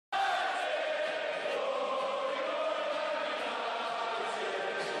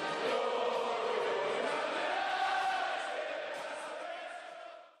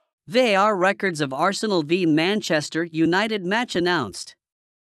VAR records of Arsenal v Manchester United match announced.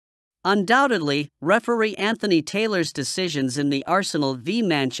 Undoubtedly, referee Anthony Taylor's decisions in the Arsenal v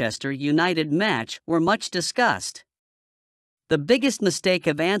Manchester United match were much discussed. The biggest mistake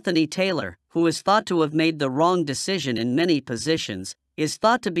of Anthony Taylor, who is thought to have made the wrong decision in many positions, is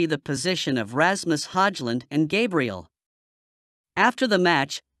thought to be the position of Rasmus Højlund and Gabriel. After the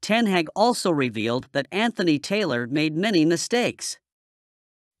match, Ten Hag also revealed that Anthony Taylor made many mistakes.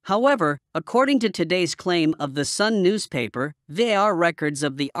 However, according to today's claim of the Sun newspaper, VAR records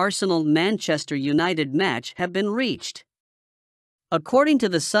of the Arsenal-Manchester United match have been reached. According to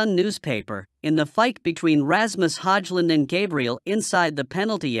the Sun newspaper, in the fight between Rasmus Højlund and Gabriel inside the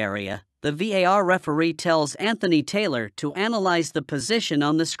penalty area, the VAR referee tells Anthony Taylor to analyze the position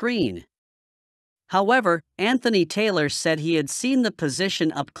on the screen. However, Anthony Taylor said he had seen the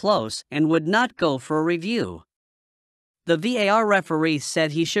position up close and would not go for a review. The VAR referee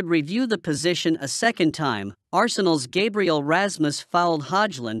said he should review the position a second time. Arsenal's Gabriel Rasmus fouled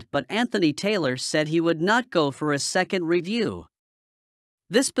Højlund, but Anthony Taylor said he would not go for a second review.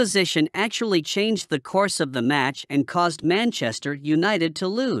 This position actually changed the course of the match and caused Manchester United to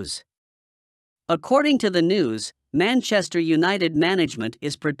lose. According to the news, Manchester United management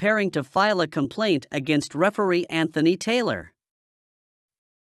is preparing to file a complaint against referee Anthony Taylor.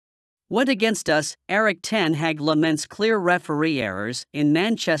 Went against us, Erik ten Hag laments clear referee errors in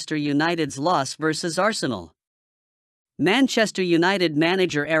Manchester United's loss versus Arsenal. Manchester United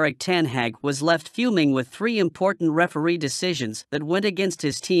manager Erik ten Hag was left fuming with three important referee decisions that went against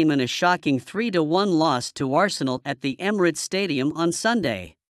his team in a shocking 3-1 loss to Arsenal at the Emirates Stadium on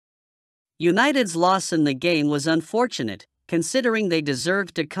Sunday. United's loss in the game was unfortunate, considering they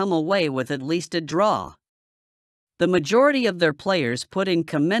deserved to come away with at least a draw. The majority of their players put in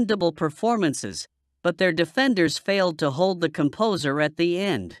commendable performances, but their defenders failed to hold the composure at the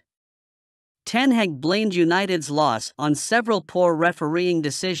end. Ten Hag blamed United's loss on several poor refereeing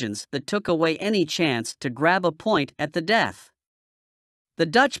decisions that took away any chance to grab a point at the death. The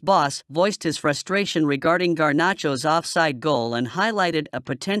Dutch boss voiced his frustration regarding Garnacho's offside goal and highlighted a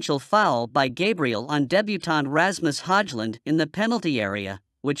potential foul by Gabriel on debutant Rasmus Højlund in the penalty area,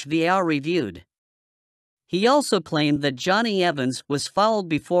 which VAR reviewed. He also claimed that Johnny Evans was fouled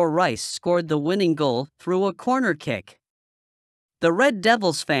before Rice scored the winning goal through a corner kick. The Red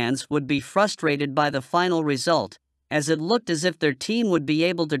Devils fans would be frustrated by the final result, as it looked as if their team would be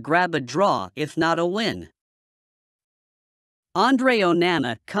able to grab a draw if not a win. Andre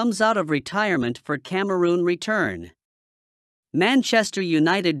Onana comes out of retirement for Cameroon return. Manchester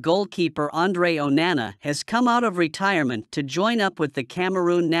United goalkeeper Andre Onana has come out of retirement to join up with the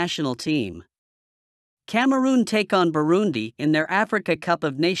Cameroon national team. Cameroon take on Burundi in their Africa Cup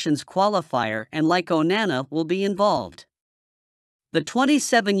of Nations qualifier, and like Onana will be involved. The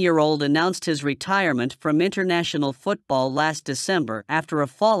 27-year-old announced his retirement from international football last December after a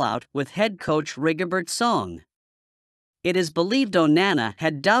fallout with head coach Rigobert Song. It is believed Onana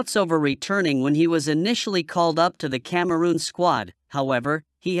had doubts over returning when he was initially called up to the Cameroon squad. However,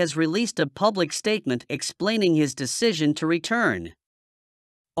 he has released a public statement explaining his decision to return.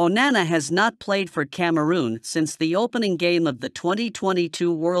 Onana has not played for Cameroon since the opening game of the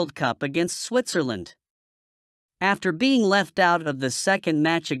 2022 World Cup against Switzerland. After being left out of the second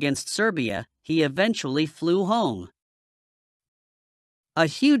match against Serbia, he eventually flew home. A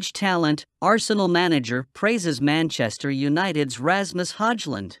huge talent, Arsenal manager praises Manchester United's Rasmus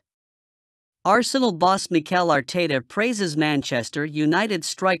Højlund. Arsenal boss Mikel Arteta praises Manchester United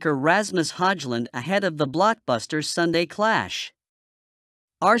striker Rasmus Højlund ahead of the blockbuster Sunday clash.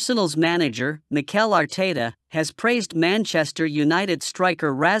 Arsenal's manager, Mikel Arteta, has praised Manchester United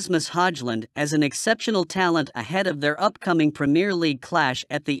striker Rasmus Højlund as an exceptional talent ahead of their upcoming Premier League clash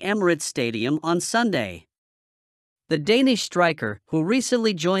at the Emirates Stadium on Sunday. The Danish striker, who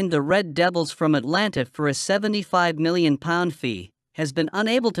recently joined the Red Devils from Atlanta for a £75 million fee, has been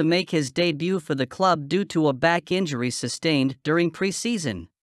unable to make his debut for the club due to a back injury sustained during pre-season.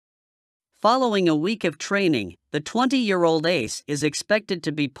 Following a week of training, the 20-year-old ace is expected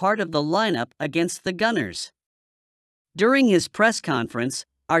to be part of the lineup against the Gunners. During his press conference,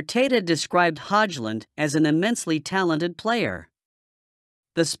 Arteta described Højlund as an immensely talented player.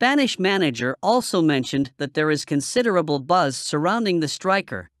 The Spanish manager also mentioned that there is considerable buzz surrounding the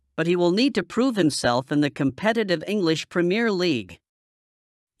striker, but he will need to prove himself in the competitive English Premier League.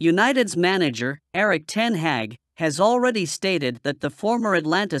 United's manager, Erik ten Hag, has already stated that the former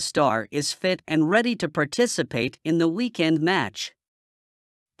Atlanta star is fit and ready to participate in the weekend match.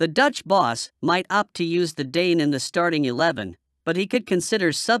 The Dutch boss might opt to use the Dane in the starting 11, but he could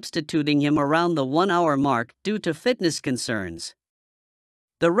consider substituting him around the 1-hour mark due to fitness concerns.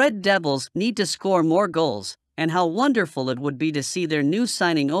 The Red Devils need to score more goals, and how wonderful it would be to see their new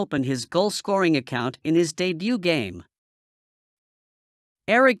signing open his goal-scoring account in his debut game.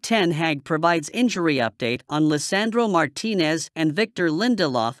 Erik ten Hag provides injury update on Lisandro Martinez and Victor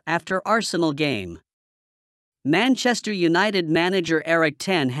Lindelof after Arsenal game. Manchester United manager Erik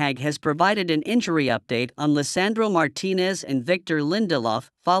ten Hag has provided an injury update on Lisandro Martinez and Victor Lindelof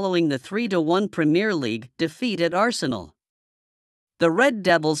following the 3-1 Premier League defeat at Arsenal. The Red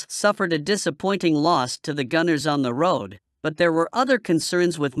Devils suffered a disappointing loss to the Gunners on the road, but there were other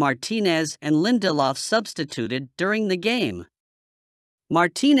concerns with Martinez and Lindelof substituted during the game.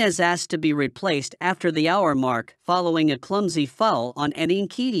 Martinez asked to be replaced after the hour mark following a clumsy foul on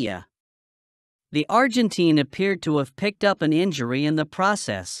Nketiah. The Argentine appeared to have picked up an injury in the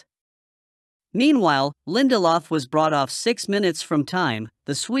process. Meanwhile, Lindelof was brought off 6 minutes from time.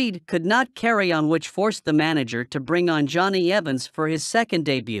 The Swede could not carry on, which forced the manager to bring on Johnny Evans for his second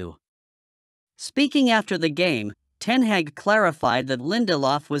debut. Speaking after the game, ten Hag clarified that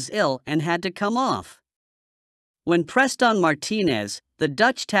Lindelof was ill and had to come off. When pressed on Martinez, the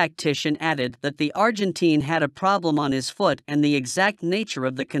Dutch tactician added that the Argentine had a problem on his foot and the exact nature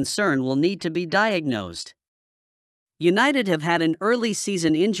of the concern will need to be diagnosed. United have had an early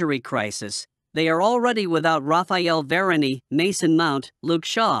season injury crisis. They are already without Raphael Varane, Mason Mount, Luke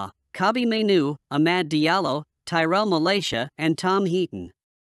Shaw, Kobbie Mainoo, Amad Diallo, Tyrell Malacia, and Tom Heaton.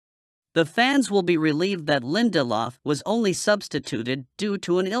 The fans will be relieved that Lindelof was only substituted due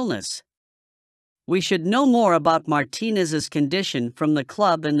to an illness. We should know more about Martinez's condition from the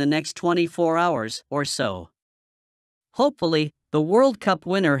club in the next 24 hours or so. Hopefully, the World Cup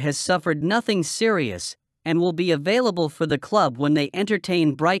winner has suffered nothing serious and will be available for the club when they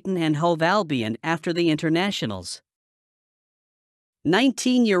entertain Brighton and Hove Albion after the internationals.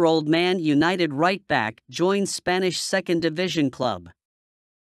 19-year-old Man United right-back joins Spanish second division club.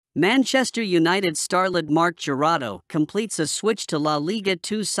 Manchester United starlet Marc Jurado completes a switch to La Liga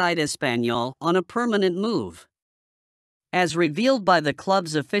 2 side Espanyol on a permanent move. As revealed by the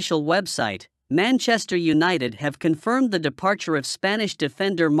club's official website, Manchester United have confirmed the departure of Spanish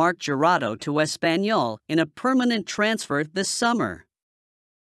defender Marc Jurado to Espanyol in a permanent transfer this summer.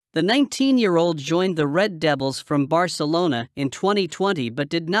 The 19-year-old joined the Red Devils from Barcelona in 2020 but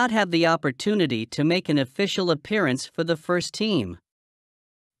did not have the opportunity to make an official appearance for the first team.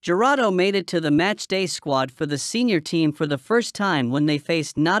 Jurado made it to the matchday squad for the senior team for the first time when they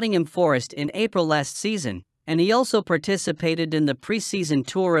faced Nottingham Forest in April last season, and he also participated in the preseason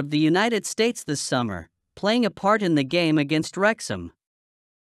tour of the United States this summer, playing a part in the game against Wrexham.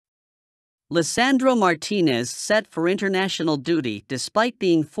 Lisandro Martinez set for international duty despite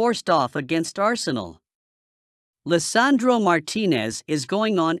being forced off against Arsenal. Lisandro Martinez is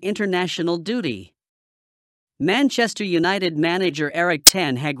going on international duty. Manchester United manager Erik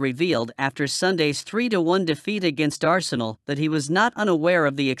ten Hag revealed after Sunday's 3-1 defeat against Arsenal that he was not unaware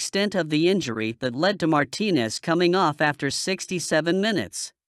of the extent of the injury that led to Martinez coming off after 67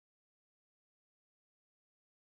 minutes.